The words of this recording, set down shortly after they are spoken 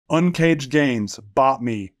Uncagedgamez Bought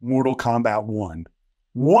Me Mortal Kombat 1.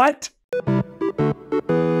 What?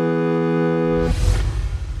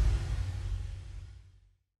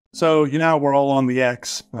 So, you know, we're all on the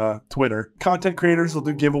X, Twitter. Content creators will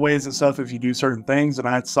do giveaways and stuff if you do certain things. And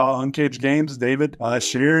I saw Uncagedgamez, David,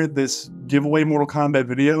 share this giveaway Mortal Kombat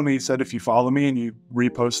video. And he said, if you follow me and you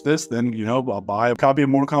repost this, then, you know, I'll buy a copy of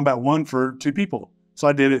Mortal Kombat 1 for 2 people. So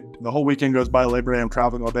I did it. The whole weekend goes by, Labor Day, I'm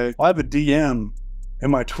traveling all day. I have a DM in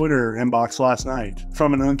my Twitter inbox last night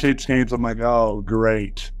from an Uncagedgamez. I'm like, oh,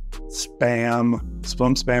 great. Some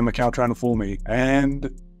spam account trying to fool me. And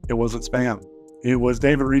it wasn't spam. It was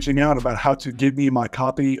David reaching out about how to give me my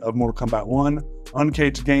copy of Mortal Kombat 1.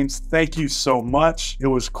 Uncagedgamez, thank you so much. It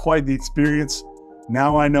was quite the experience.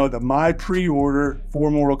 Now I know that my pre-order for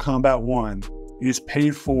Mortal Kombat 1 is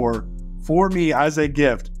paid for me as a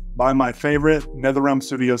gift by my favorite NetherRealm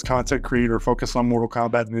Studios content creator focused on Mortal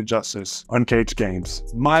Kombat and Injustice, Uncagedgamez.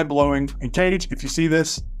 It's mind-blowing. And Cage, if you see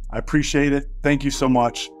this, I appreciate it. Thank you so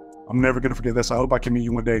much. I'm never going to forget this. I hope I can meet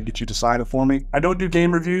you one day and get you to sign it for me. I don't do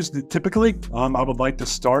game reviews typically. I would like to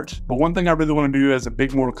start. But one thing I really want to do as a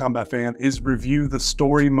big Mortal Kombat fan is review the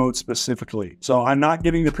story mode specifically. So I'm not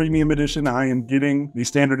getting the premium edition. I am getting the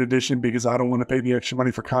standard edition because I don't want to pay the extra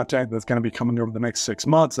money for content that's going to be coming over the next 6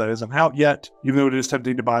 months. That isn't out yet, even though it is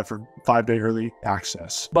tempting to buy for 5-day early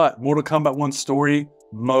access. But Mortal Kombat 1 story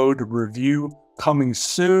mode review coming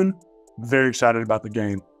soon. Very excited about the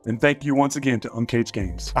game. And thank you once again to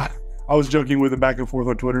Uncagedgamez. I was joking with him back and forth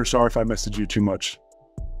on Twitter. Sorry if I messaged you too much.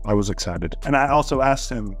 I was excited. And I also asked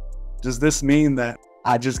him, does this mean that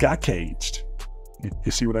I just got caged?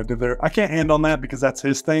 You see what I did there? I can't end on that because that's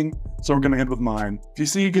his thing. So we're going to end with mine. If you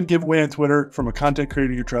see a good giveaway on Twitter from a content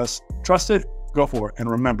creator you trust it, go for it. And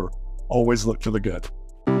remember, always look for the good.